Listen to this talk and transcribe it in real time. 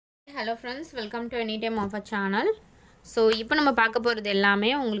Hello friends, welcome to Anytime Offer channel. So, இப்போ நம்ம பார்க்க போறது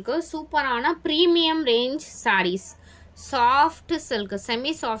எல்லாமே உங்களுக்கு சூப்பரான premium range sarees. Soft silk,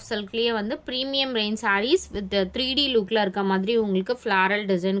 semi soft silkலயே வந்து premium range sarees with the 3D lookல இருக்க மாதிரி உங்களுக்கு floral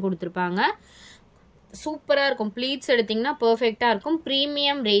design கொடுத்திருப்பாங்க. சூப்பரா இருக்கும். ப்ளீட்ஸ் எடுத்தீங்கன்னா பெர்ஃபெக்ட்டா இருக்கும்.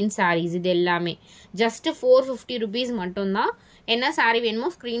 premium range sarees இது எல்லாமே just 450 rupees மட்டும் தான். என்ன saree வேணுமோ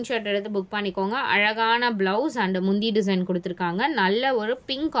ஸ்கிரீன்ஷாட் எடுத்து புக் பண்ணிக்கோங்க. அழகான பிளவுஸ் அண்ட் முந்தி டிசைன் கொடுத்திருக்காங்க. நல்ல ஒரு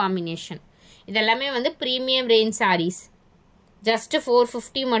பிங்க் காம்பினேஷன். இதெல்லாமே வந்து premium range sarees. just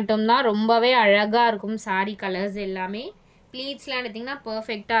 450 மட்டும் தான். ரொம்பவே அழகா இருக்கும் saree கலர்ஸ் எல்லாமே. ப்ளீட்ஸ்லாம் எடுத்தீங்கன்னா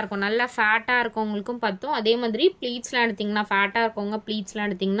பெர்ஃபெக்ட்டா இருக்கும். நல்ல ஃபேட்டா இருக்கவங்களுக்கும் பத்தும். அதே மாதிரி ப்ளீட்ஸ்லாம் எடுத்தீங்கன்னா ஃபேட்டா இருக்கவங்க ப்ளீட்ஸ்லாம்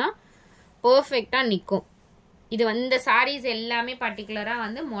எடுத்தீங்கன்னா பெர்ஃபெக்ட்டா நிக்கும். இது வந்து sarees எல்லாமே பர்టిక్యులரா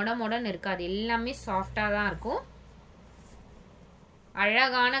வந்து மொடன்னு இருக்காது. எல்லாமே சாஃப்ட்டா தான் இருக்கும்.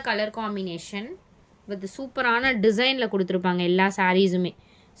 அழகான கலர் காம்பினேஷன் வித் சூப்பரான டிசைன்ல கொடுத்திருப்பாங்க எல்லா சாரீஸுமே.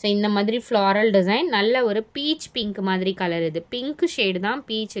 ஸோ இந்த மாதிரி ஃப்ளாரல் டிசைன் நல்ல ஒரு பீச் பிங்க் மாதிரி கலர். இது பிங்க் ஷேடு தான்,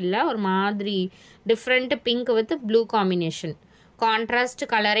 பீச் இல்லை. ஒரு மாதிரி different pink with blue combination. Contrast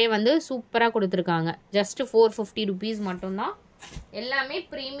கலரே வந்து சூப்பராக கொடுத்துருக்காங்க. ஜஸ்ட் 450 rupees மட்டும்தான். எல்லாமே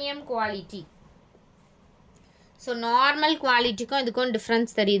ப்ரீமியம் குவாலிட்டி. ஸோ நார்மல் குவாலிட்டிக்கும் இதுக்கும்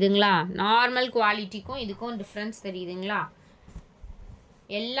டிஃப்ரென்ஸ் தெரியுதுங்களா? நார்மல் குவாலிட்டிக்கும் இதுக்கும் டிஃப்ரென்ஸ் தெரியுதுங்களா?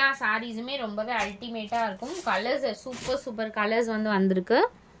 எல்லா சாரீஸுமே ரொம்பவே அல்டிமேட்டாக இருக்கும். கலர்ஸ் சூப்பர் கலர்ஸ் வந்து வந்திருக்கு.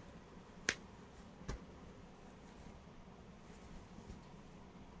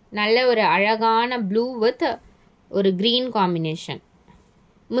 நல்ல ஒரு அழகான ப்ளூ வித் ஒரு கிரீன் காம்பினேஷன்.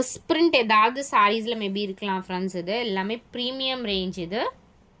 மிஸ்பிரிண்ட் ஏதாவது சாரீஸில் மேபி இருக்கலாம் ஃப்ரெண்ட்ஸ். இது எல்லாமே ப்ரீமியம் ரேஞ்ச். இது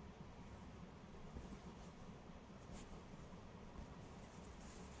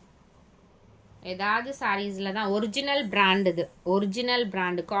ஏதாவது சாரீஸில் தான். Original brand. இது ஒரிஜினல்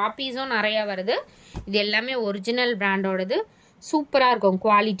பிராண்டு. காப்பீஸும் நிறைய வருது. இது எல்லாமே ஒரிஜினல் பிராண்டோடது. சூப்பராக இருக்கும்.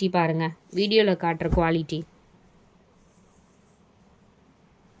 குவாலிட்டி பாருங்க, வீடியோவில் காட்டுற குவாலிட்டி.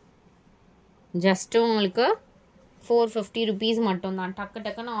 ஜஸ்ட் உங்களுக்கு 450 rupees மட்டும்தான்.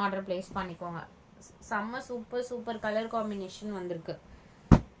 டக்குன்னு ஆர்டர் பிளேஸ் பண்ணிக்கோங்க. செம்ம சூப்பர் கலர் காம்பினேஷன் வந்திருக்கு.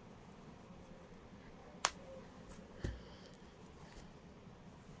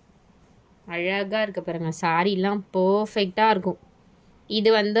 அழகாக இருக்க பாருங்க. சாரீலாம் பர்ஃபெக்டாக இருக்கும். இது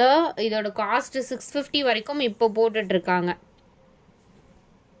வந்து இதோட காஸ்ட் 650 வரைக்கும் இப்போ போட்டுட்ருக்காங்க.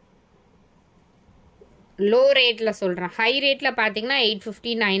 லோ ரேட்டில் சொல்கிறேன். ஹை ரேட்டில் பார்த்தீங்கன்னா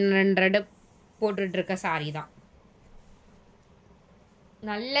 850 900 போட்டுட்ருக்க சாரீ தான்.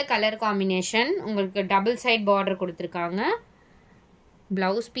 நல்ல கலர் காம்பினேஷன். உங்களுக்கு டபுள் சைட் பார்டர் கொடுத்துருக்காங்க.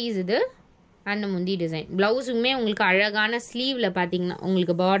 ப்ளவுஸ் பீஸ் இது அண்ட் முந்தி டிசைன். ப்ளவுஸுமே உங்களுக்கு அழகான ஸ்லீவில் பார்த்தீங்கன்னா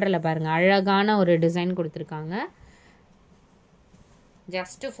உங்களுக்கு பார்டரில் பாருங்கள் அழகான ஒரு டிசைன் கொடுத்துருக்காங்க.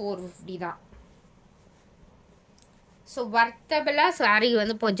 ஜஸ்ட்டு 450 தான். ஸோ வர்த்தபிளாக சாரீ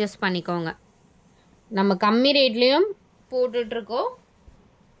வந்து பர்ச்சேஸ் பண்ணிக்கோங்க. நம்ம கம்மி ரேட்லேயும் போட்டுட்ருக்கோம்.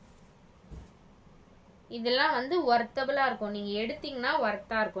 இதெல்லாம் வந்து வர்த்தபிளாக இருக்கும். நீங்கள் எடுத்தீங்கன்னா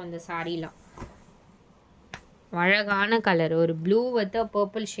வர்த்தாக இருக்கும் இந்த சாரீலாம். அழகான கலர். ஒரு blue with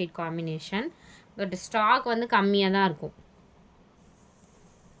purple shade combination. But stock வந்து கம்மியாக தான் இருக்கும்.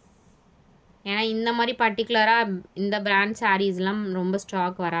 ஏன்னா இந்த மாதிரி பர்டிகுலராக இந்த பிராண்ட் சாரீஸ்லாம் ரொம்ப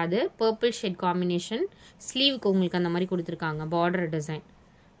ஸ்டாக் வராது. Purple shade combination. ஸ்லீவுக்கு உங்களுக்கு அந்த மாதிரி கொடுத்துருக்காங்க. பார்டர் டிசைன்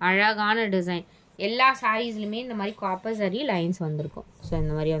அழகான டிசைன். எல்லா சாரீஸ்லையுமே இந்த மாதிரி காப்பர் சரி லைன்ஸ் வந்திருக்கும். ஸோ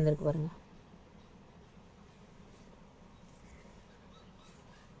இந்த மாதிரி வந்திருக்கு பாருங்கள்.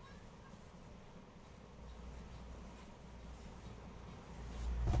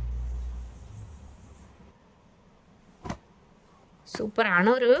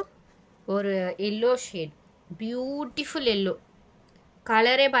 சூப்பரான ஒரு எல்லோ ஷேட். பியூட்டிஃபுல் எல்லோ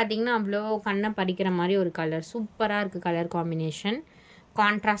கலரே பார்த்தீங்கன்னா அவ்வளோ கண்ணை பறிக்கிற மாதிரி ஒரு கலர். சூப்பராக இருக்குது colour combination.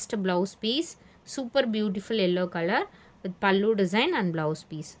 Contrast blouse piece. Super beautiful yellow colour with பல்லு டிசைன் அண்ட் ப்ளவுஸ்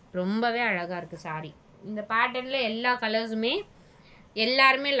பீஸ். ரொம்பவே அழகாக இருக்குது சாரீ. இந்த பேட்டர்னில் எல்லா கலர்ஸுமே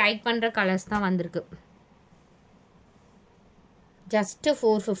எல்லாருமே லைக் பண்ணுற கலர்ஸ் தான் வந்திருக்கு. ஜஸ்ட்டு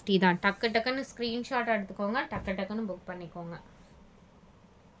 450 தான். டக்குன்னு ஸ்க்ரீன்ஷாட் எடுத்துக்கோங்க. டக்குன்னு புக் பண்ணிக்கோங்க.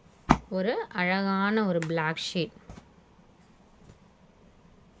 ஒரு அழகான ஒரு பிளாக் ஷேட்.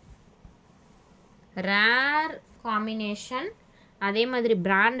 Rare combination. அதே மாதிரி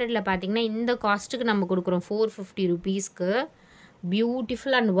பிராண்டடில் பார்த்தீங்கன்னா இந்த காஸ்ட்டுக்கு நம்ம கொடுக்குறோம் 450 rupeesக்கு.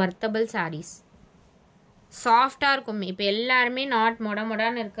 Beautiful and வர்த்தபிள் saris. சாஃப்டாக இருக்கும். இப்போ எல்லாருமே நாட்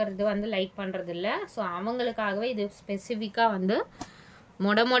மொடன்னு இருக்கிறது வந்து லைக் பண்ணுறது இல்லை. ஸோ அவங்களுக்காகவே இது ஸ்பெசிஃபிக்காக வந்து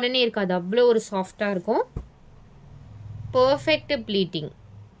மொடன்னே இருக்காது. அவ்வளோ ஒரு சாஃப்டாக இருக்கும். Perfect pleating.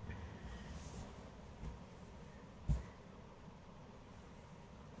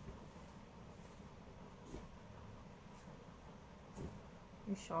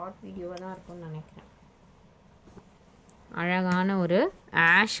 ஷார்ட் வீடியோவாக தான் இருக்கும்னு நினைக்கிறேன். அழகான ஒரு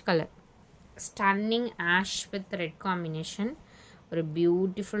ash colour, stunning ash with red combination. ஒரு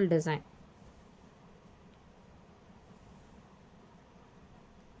beautiful design.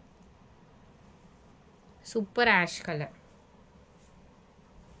 Super ash colour.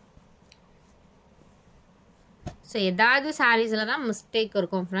 So ஏதாவது சாரீஸில் தான் மிஸ்டேக்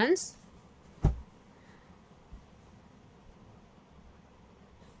இருக்கும் ஃப்ரெண்ட்ஸ்.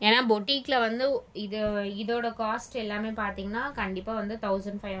 ஏன்னா பொட்டிக்கில் வந்து இதோட காஸ்ட் எல்லாமே பார்த்தீங்கன்னா கண்டிப்பாக வந்து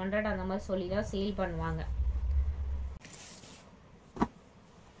 1500 அந்த மாதிரி சொல்லி தான் சேல் பண்ணுவாங்க.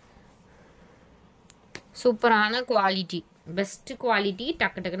 சூப்பரான குவாலிட்டி, பெஸ்ட் குவாலிட்டி.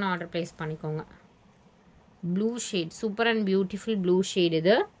 டக்கு டக்குன்னு ஆர்டர் ப்ளேஸ் பண்ணிக்கோங்க. Blue shade, super and beautiful blue shade.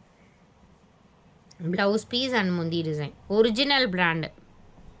 இது ப்ளவுஸ் பீஸ் அண்ட் முந்தி design. Original brand,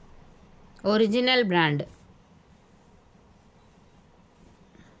 original brand.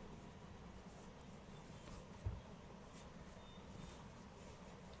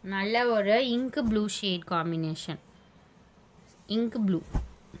 நல்ல ஒரு ink blue shade combination, ink blue.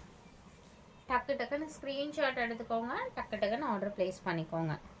 டக்கு டக்குன்னு ஸ்க்ரீன்ஷாட் எடுத்துக்கோங்க, டக்கு டக்குன்னு ஆர்டர் ப்ளேஸ்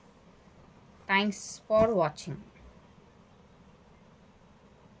பண்ணிக்கோங்க. தேங்க்ஸ் ஃபார் வாட்சிங்.